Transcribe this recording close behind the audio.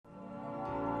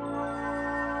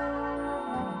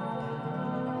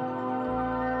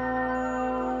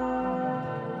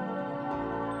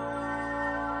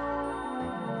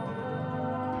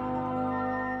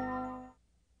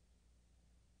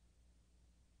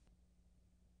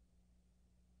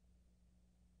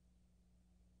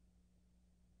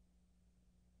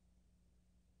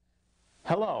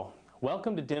Hello,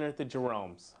 welcome to Dinner at the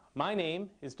Jeromes. My name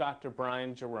is Dr.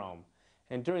 Brian Jerome,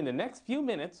 and during the next few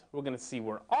minutes we're going to see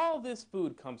where all this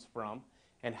food comes from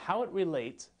and how it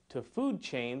relates to food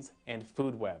chains and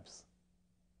food webs.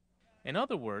 In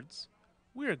other words,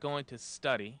 we are going to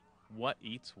study what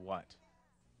eats what.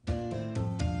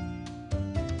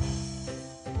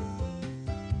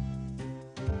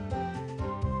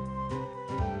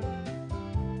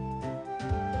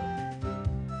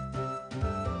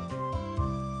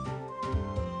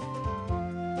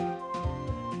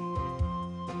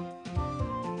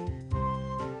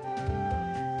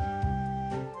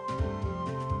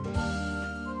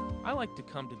 I like to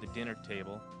come to the dinner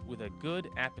table with a good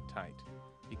appetite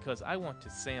because I want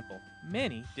to sample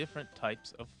many different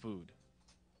types of food.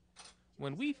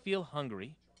 When we feel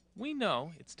hungry, we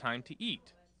know it's time to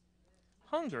eat.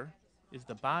 Hunger is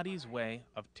the body's way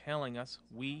of telling us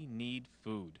we need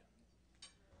food.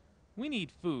 We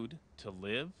need food to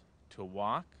live, to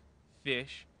walk,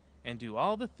 fish, and do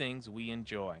all the things we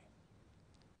enjoy.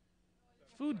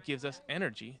 Food gives us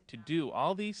energy to do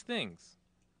all these things.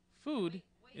 Food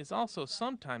is also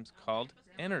sometimes called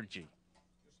energy.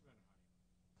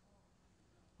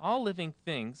 All living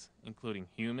things, including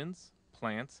humans,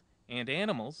 plants, and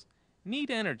animals, need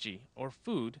energy or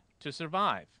food to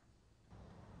survive.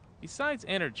 Besides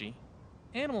energy,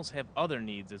 animals have other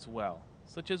needs as well,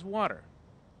 such as water.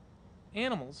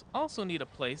 Animals also need a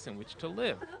place in which to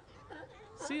live.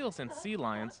 Seals and sea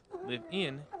lions live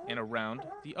in and around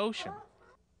the ocean.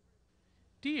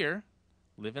 Deer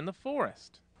live in the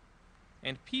forest,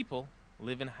 and people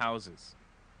live in houses.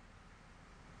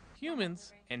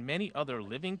 Humans and many other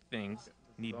living things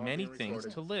need many things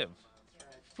to live.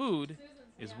 Food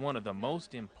is one of the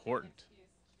most important.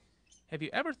 Have you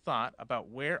ever thought about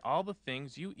where all the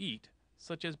things you eat,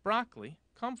 such as broccoli,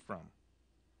 come from?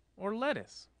 Or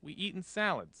lettuce we eat in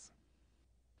salads?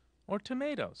 Or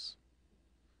tomatoes?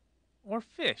 Or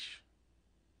fish?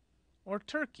 Or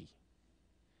turkey?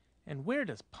 And where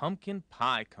does pumpkin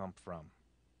pie come from?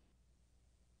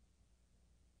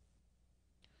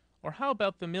 Or how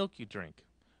about the milk you drink?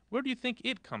 Where do you think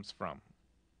it comes from?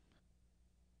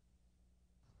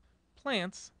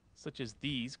 Plants, such as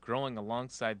these growing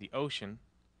alongside the ocean,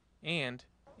 and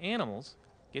animals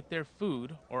get their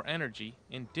food or energy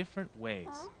in different ways.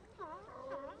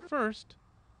 First,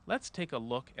 let's take a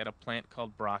look at a plant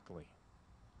called broccoli.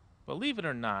 Believe it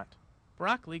or not,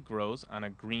 broccoli grows on a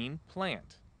green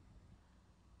plant.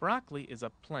 Broccoli is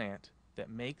a plant that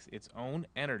makes its own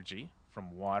energy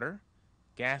from water,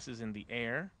 gases in the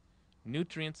air,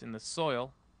 nutrients in the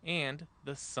soil, and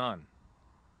the sun.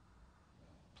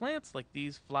 Plants like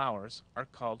these flowers are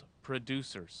called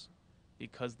producers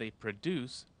because they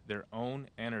produce their own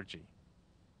energy.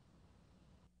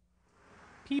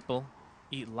 People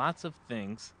eat lots of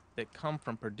things that come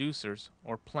from producers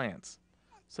or plants,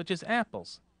 such as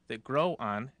apples that grow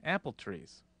on apple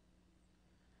trees.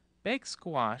 Baked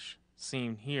squash,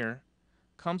 seen here,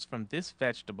 comes from this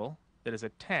vegetable that is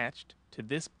attached to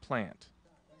this plant.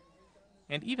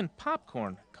 And even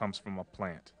popcorn comes from a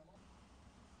plant.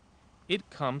 It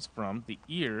comes from the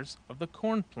ears of the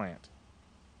corn plant.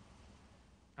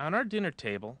 On our dinner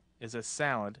table is a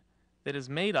salad that is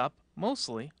made up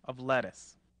mostly of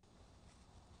lettuce.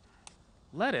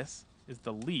 Lettuce is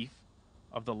the leaf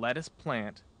of the lettuce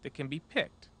plant that can be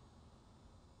picked.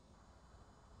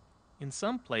 In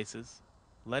some places,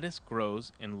 lettuce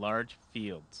grows in large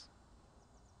fields.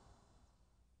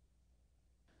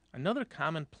 Another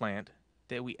common plant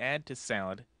that we add to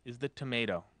salad is the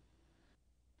tomato.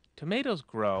 Tomatoes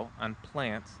grow on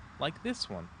plants like this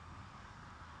one.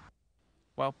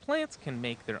 While plants can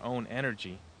make their own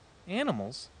energy,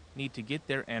 animals need to get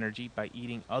their energy by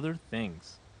eating other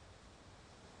things.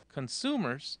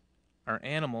 Consumers are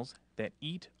animals that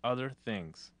eat other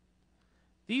things.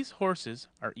 These horses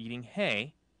are eating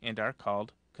hay and are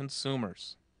called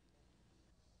consumers.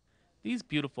 These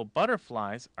beautiful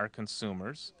butterflies are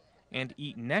consumers and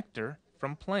eat nectar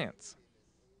from plants.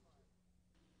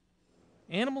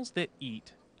 Animals that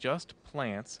eat just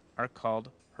plants are called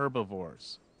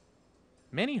herbivores.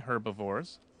 Many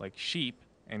herbivores, like sheep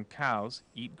and cows,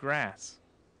 eat grass.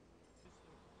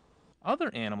 Other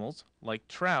animals, like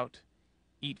trout,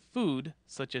 eat food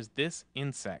such as this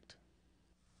insect.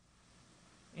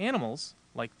 Animals,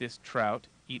 like this trout,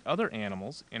 eat other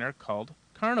animals and are called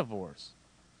carnivores.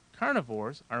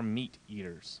 Carnivores are meat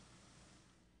eaters.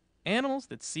 Animals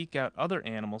that seek out other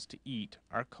animals to eat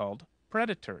are called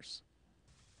predators.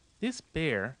 This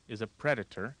bear is a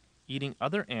predator, eating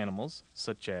other animals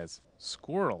such as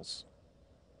squirrels.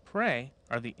 Prey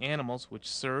are the animals which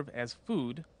serve as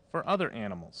food for other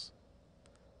animals.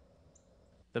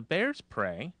 The bear's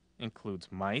prey includes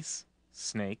mice,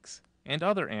 snakes, and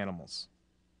other animals.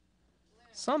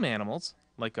 Some animals,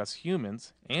 like us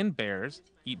humans and bears,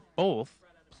 eat both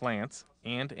plants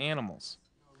and animals.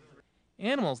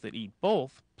 Animals that eat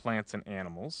both plants and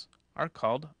animals are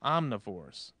called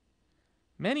omnivores.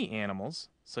 Many animals,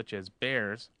 such as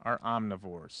bears, are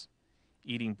omnivores,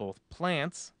 eating both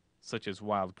plants, such as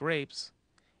wild grapes,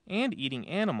 and eating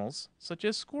animals, such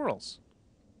as squirrels.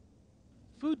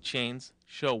 Food chains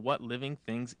show what living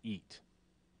things eat.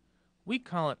 We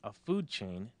call it a food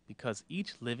chain because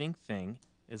each living thing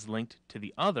is linked to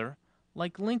the other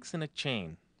like links in a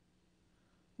chain.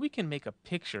 We can make a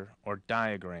picture or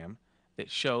diagram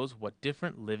that shows what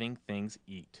different living things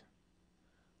eat.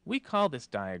 We call this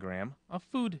diagram a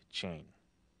food chain.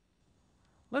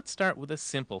 Let's start with a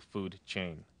simple food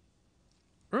chain.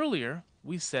 Earlier,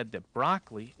 we said that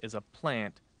broccoli is a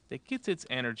plant that gets its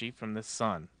energy from the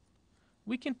sun.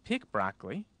 We can pick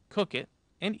broccoli, cook it,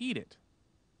 and eat it.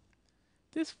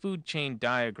 This food chain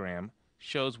diagram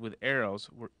shows with arrows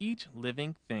where each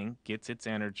living thing gets its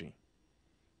energy.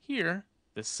 Here,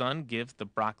 the sun gives the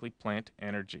broccoli plant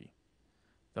energy.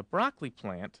 The broccoli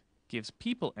plant gives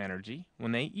people energy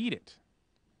when they eat it.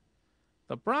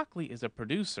 The broccoli is a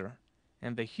producer,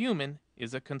 and the human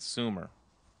is a consumer.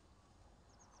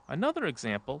 Another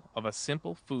example of a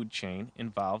simple food chain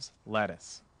involves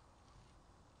lettuce.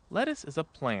 Lettuce is a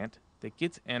plant that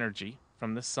gets energy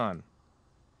from the sun.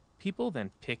 People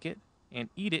then pick it and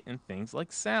eat it in things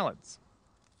like salads.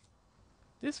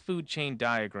 This food chain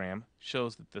diagram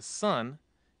shows that the sun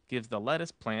gives the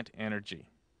lettuce plant energy.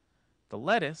 The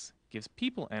lettuce gives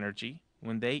people energy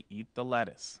when they eat the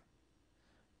lettuce.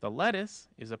 The lettuce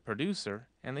is a producer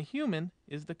and the human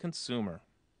is the consumer.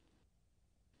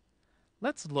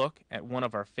 Let's look at one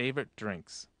of our favorite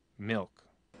drinks, milk.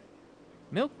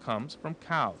 Milk comes from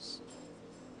cows.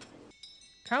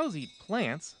 Cows eat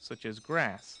plants such as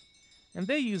grass, and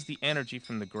they use the energy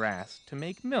from the grass to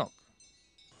make milk.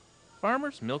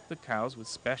 Farmers milk the cows with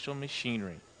special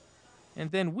machinery,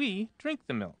 and then we drink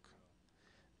the milk.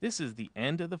 This is the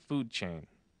end of the food chain.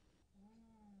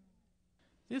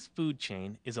 This food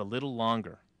chain is a little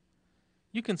longer.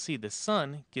 You can see the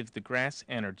sun gives the grass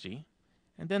energy,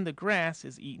 and then the grass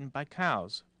is eaten by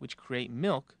cows, which create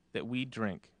milk that we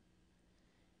drink.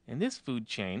 In this food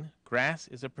chain, grass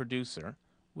is a producer,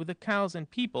 with the cows and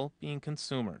people being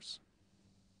consumers.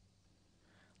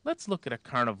 Let's look at a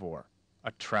carnivore,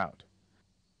 a trout.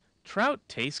 Trout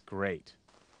taste great.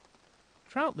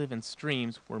 Trout live in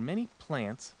streams where many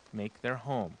plants make their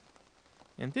home.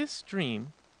 In this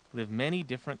stream live many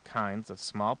different kinds of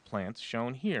small plants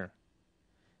shown here.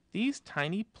 These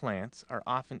tiny plants are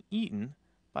often eaten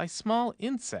by small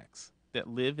insects that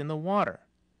live in the water.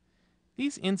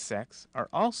 These insects are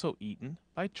also eaten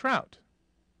by trout.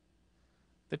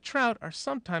 The trout are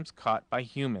sometimes caught by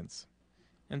humans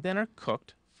and then are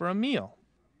cooked for a meal.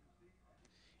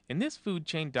 In this food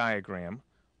chain diagram,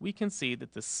 we can see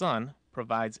that the sun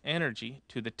provides energy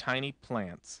to the tiny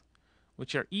plants,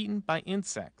 which are eaten by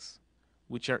insects,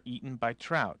 which are eaten by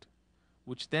trout,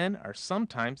 which then are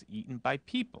sometimes eaten by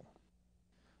people.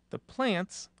 The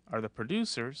plants are the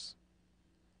producers,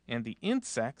 and the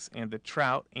insects and the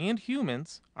trout and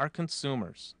humans are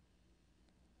consumers.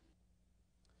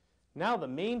 Now the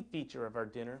main feature of our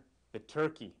dinner, the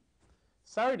turkey.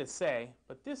 Sorry to say,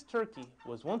 but this turkey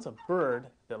was once a bird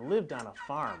that lived on a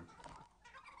farm.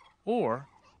 Or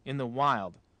in the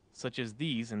wild, such as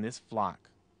these in this flock.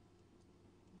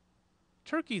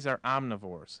 Turkeys are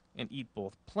omnivores and eat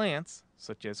both plants,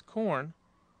 such as corn,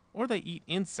 or they eat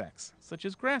insects, such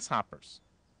as grasshoppers.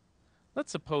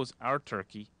 Let's suppose our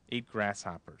turkey ate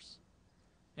grasshoppers.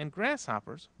 And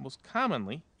grasshoppers most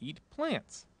commonly eat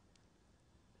plants.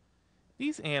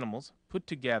 These animals put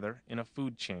together in a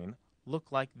food chain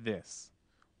look like this,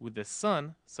 with the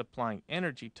sun supplying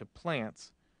energy to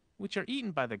plants, which are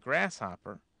eaten by the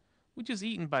grasshopper, which is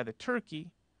eaten by the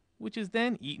turkey, which is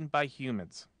then eaten by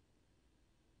humans.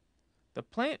 The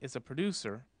plant is a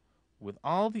producer, with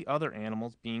all the other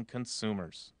animals being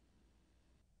consumers.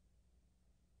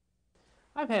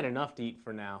 I've had enough to eat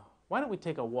for now. Why don't we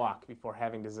take a walk before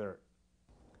having dessert?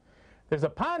 There's a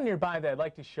pond nearby that I'd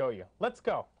like to show you. Let's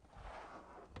go.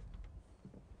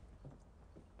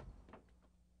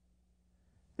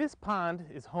 This pond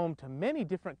is home to many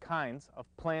different kinds of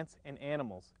plants and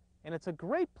animals, and it's a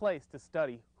great place to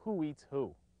study who eats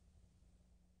who.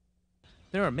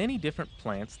 There are many different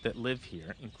plants that live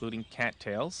here, including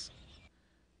cattails,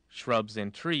 shrubs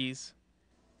and trees,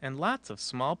 and lots of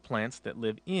small plants that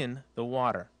live in the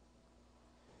water.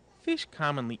 Fish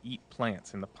commonly eat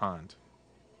plants in the pond.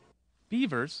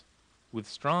 Beavers with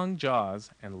strong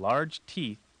jaws and large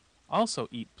teeth also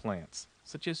eat plants,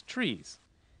 such as trees,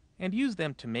 and use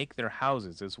them to make their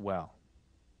houses as well.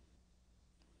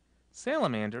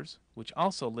 Salamanders, which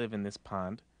also live in this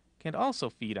pond, can also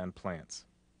feed on plants.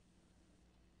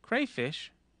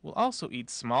 Crayfish will also eat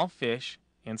small fish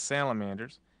and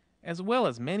salamanders, as well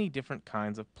as many different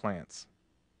kinds of plants.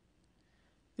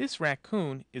 This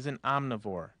raccoon is an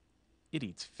omnivore. It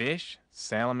eats fish,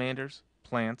 salamanders,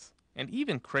 plants, and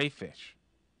even crayfish.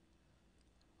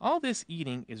 All this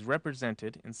eating is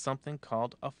represented in something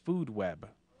called a food web.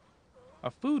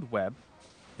 A food web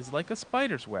is like a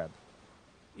spider's web.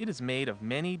 It is made of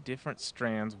many different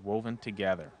strands woven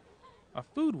together. A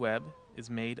food web is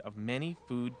made of many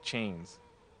food chains.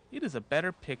 It is a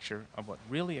better picture of what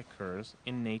really occurs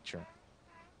in nature.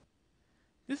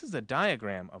 This is a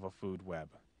diagram of a food web.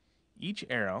 Each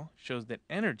arrow shows that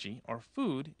energy or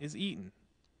food is eaten.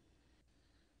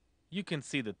 You can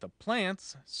see that the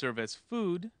plants serve as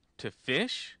food to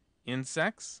fish,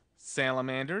 insects,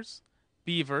 salamanders,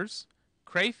 beavers,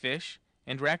 crayfish,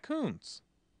 and raccoons.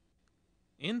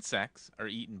 Insects are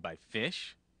eaten by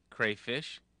fish,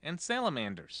 crayfish, and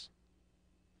salamanders.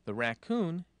 The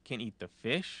raccoon can eat the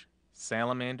fish,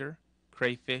 salamander,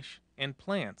 crayfish, and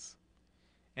plants.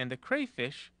 And the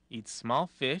crayfish eats small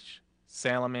fish,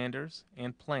 salamanders,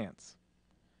 and plants.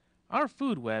 Our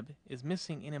food web is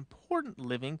missing an important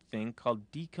living thing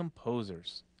called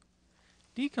decomposers.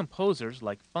 Decomposers,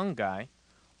 like fungi,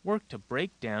 work to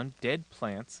break down dead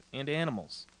plants and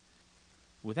animals.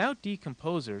 Without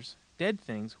decomposers, dead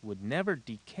things would never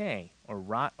decay or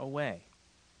rot away.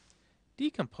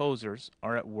 Decomposers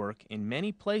are at work in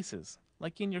many places,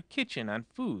 like in your kitchen on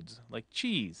foods like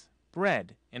cheese,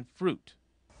 bread, and fruit.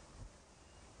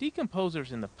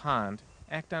 Decomposers in the pond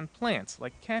act on plants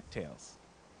like cattails,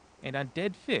 and on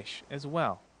dead fish as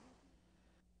well.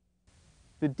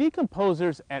 The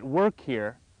decomposers at work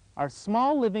here are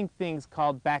small living things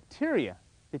called bacteria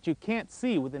that you can't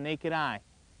see with the naked eye.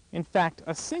 In fact,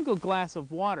 a single glass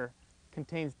of water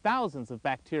contains thousands of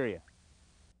bacteria.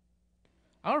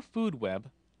 Our food web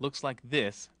looks like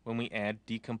this when we add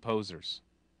decomposers.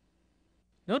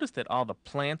 Notice that all the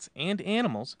plants and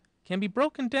animals can be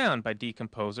broken down by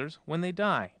decomposers when they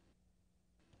die.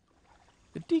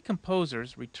 The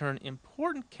decomposers return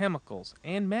important chemicals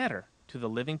and matter to the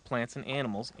living plants and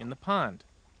animals in the pond.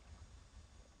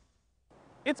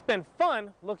 It's been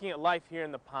fun looking at life here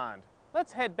in the pond.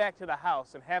 Let's head back to the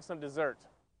house and have some dessert.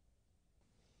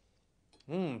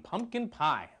 Pumpkin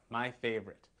pie, my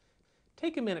favorite.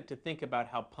 Take a minute to think about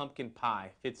how pumpkin pie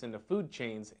fits into food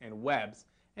chains and webs,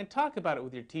 and talk about it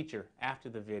with your teacher after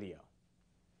the video.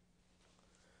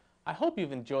 I hope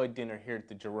you've enjoyed dinner here at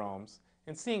the Jeromes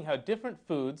and seeing how different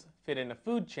foods fit into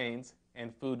food chains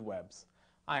and food webs.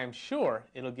 I am sure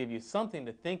it'll give you something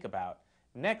to think about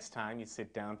next time you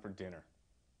sit down for dinner.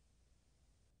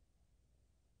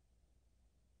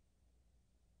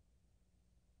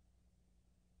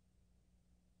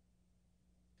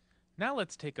 Now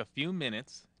let's take a few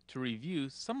minutes to review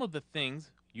some of the things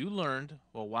you learned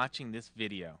while watching this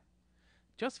video.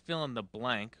 Just fill in the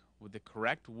blank with the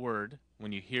correct word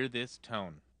when you hear this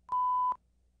tone.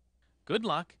 Good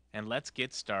luck, and let's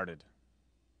get started.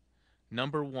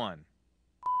 Number 1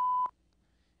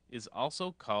 is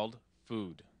also called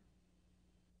food.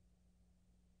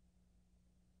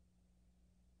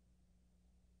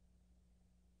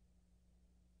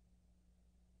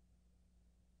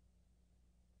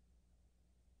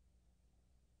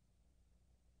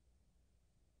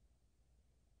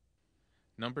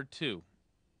 Number 2,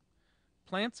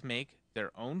 plants make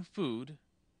their own food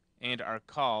and are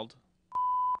called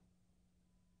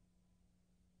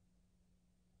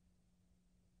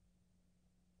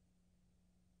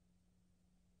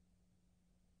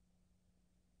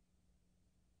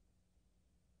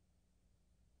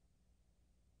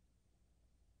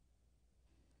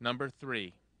Number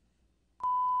 3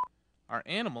 are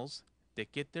animals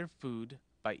that get their food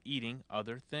by eating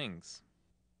other things.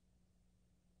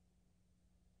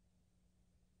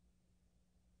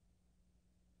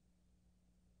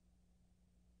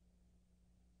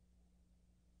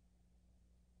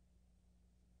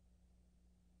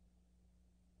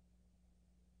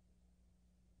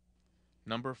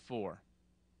 Number 4,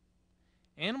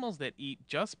 animals that eat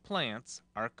just plants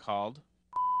are called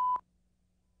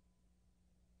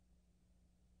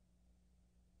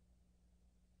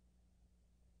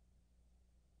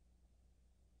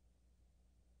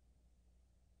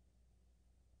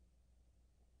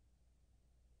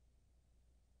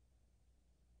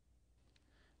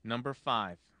Number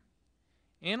 5,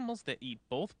 animals that eat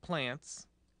both plants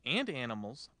and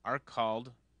animals are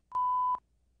called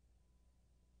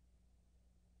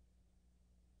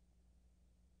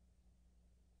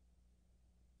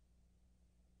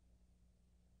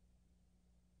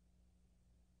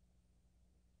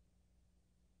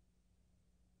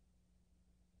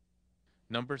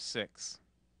Number 6.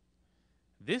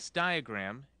 This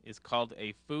diagram is called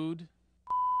a food.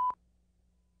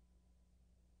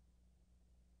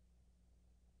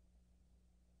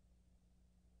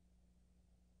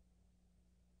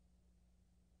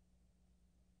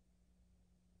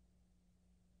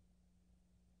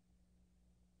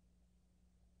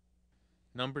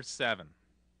 Number 7.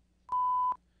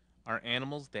 Are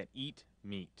animals that eat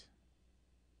meat.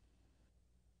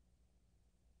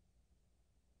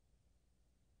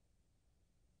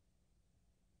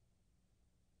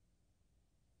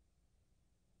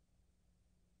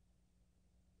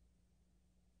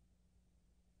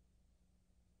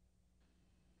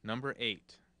 Number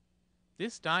 8.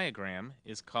 This diagram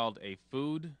is called a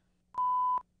food.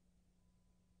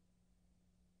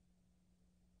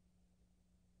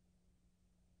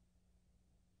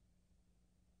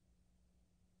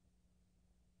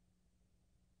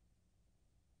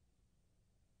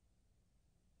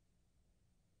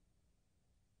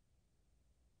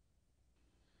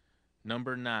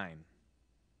 Number 9.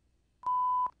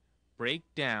 Break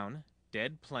down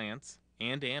dead plants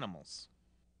and animals.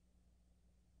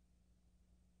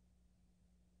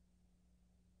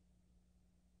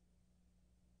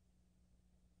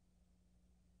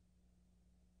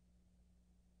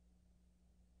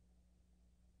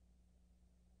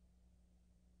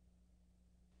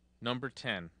 Number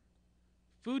 10.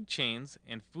 Food chains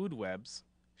and food webs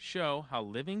show how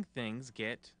living things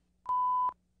get.